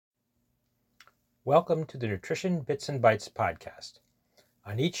Welcome to the Nutrition Bits and Bytes podcast.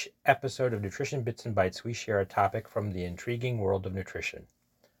 On each episode of Nutrition Bits and Bytes, we share a topic from the intriguing world of nutrition.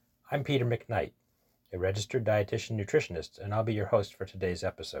 I'm Peter McKnight, a registered dietitian nutritionist, and I'll be your host for today's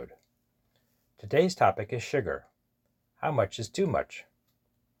episode. Today's topic is sugar. How much is too much?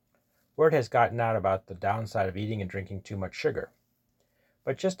 Word has gotten out about the downside of eating and drinking too much sugar.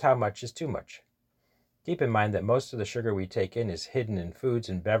 But just how much is too much? Keep in mind that most of the sugar we take in is hidden in foods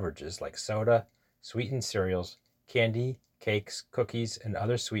and beverages like soda, sweetened cereals, candy, cakes, cookies, and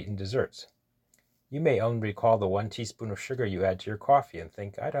other sweetened desserts. You may only recall the 1 teaspoon of sugar you add to your coffee and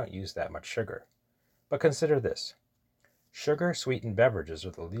think, I don't use that much sugar. But consider this. Sugar-sweetened beverages are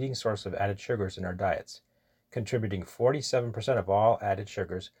the leading source of added sugars in our diets, contributing 47% of all added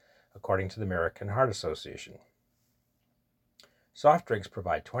sugars, according to the American Heart Association. Soft drinks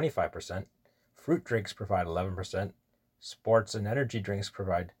provide 25%, fruit drinks provide 11%, sports and energy drinks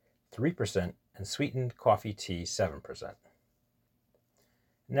provide 3%, and sweetened coffee tea 7%.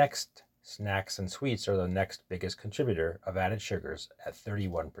 Next, snacks and sweets are the next biggest contributor of added sugars at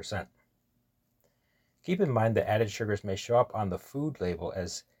 31%. Keep in mind that added sugars may show up on the food label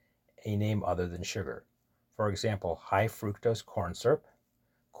as a name other than sugar. For example, high fructose corn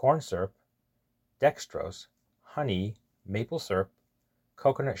syrup, dextrose, honey, maple syrup,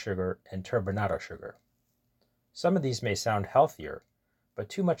 coconut sugar, and turbinado sugar. Some of these may sound healthier, but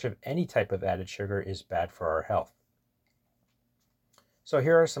too much of any type of added sugar is bad for our health. So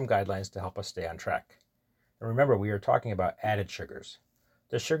here are some guidelines to help us stay on track. And remember, we are talking about added sugars.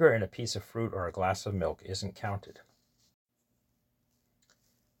 The sugar in a piece of fruit or a glass of milk isn't counted.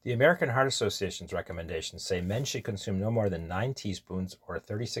 The American Heart Association's recommendations say men should consume no more than 9 teaspoons or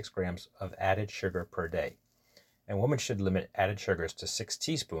 36 grams of added sugar per day, and women should limit added sugars to 6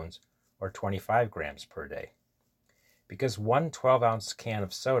 teaspoons or 25 grams per day. Because one 12-ounce can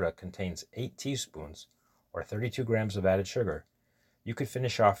of soda contains 8 teaspoons or 32 grams of added sugar, you could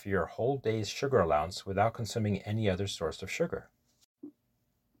finish off your whole day's sugar allowance without consuming any other source of sugar.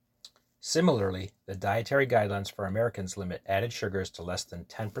 Similarly, the dietary guidelines for Americans limit added sugars to less than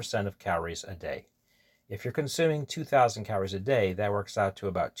 10% of calories a day. If you're consuming 2,000 calories a day, that works out to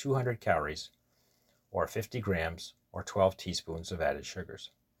about 200 calories or 50 grams or 12 teaspoons of added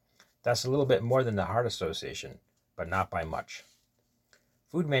sugars. That's a little bit more than the Heart Association, but not by much.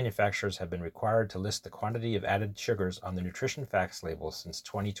 Food manufacturers have been required to list the quantity of added sugars on the nutrition facts label since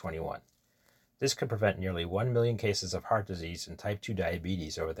 2021. This could prevent nearly 1 million cases of heart disease and type 2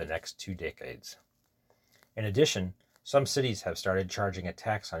 diabetes over the next 2 decades. In addition, some cities have started charging a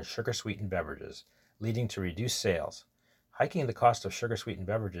tax on sugar-sweetened beverages, leading to reduced sales. Hiking the cost of sugar-sweetened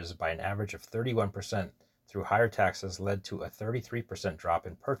beverages by an average of 31% through higher taxes led to a 33% drop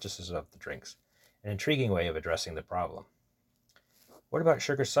in purchases of the drinks, an intriguing way of addressing the problem. What about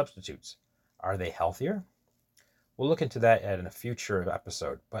sugar substitutes? Are they healthier? We'll look into that in a future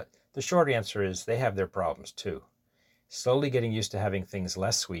episode, but the short answer is they have their problems too. Slowly getting used to having things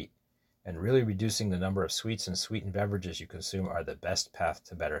less sweet and really reducing the number of sweets and sweetened beverages you consume are the best path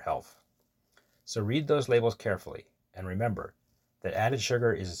to better health. So read those labels carefully and remember that added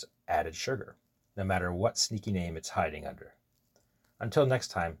sugar is added sugar, no matter what sneaky name it's hiding under. Until next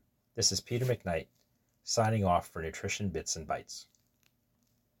time, this is Peter McKnight, signing off for Nutrition Bits and Bytes.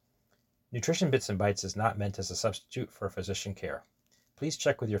 Nutrition Bits and Bytes is not meant as a substitute for physician care. Please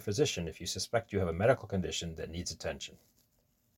check with your physician if you suspect you have a medical condition that needs attention.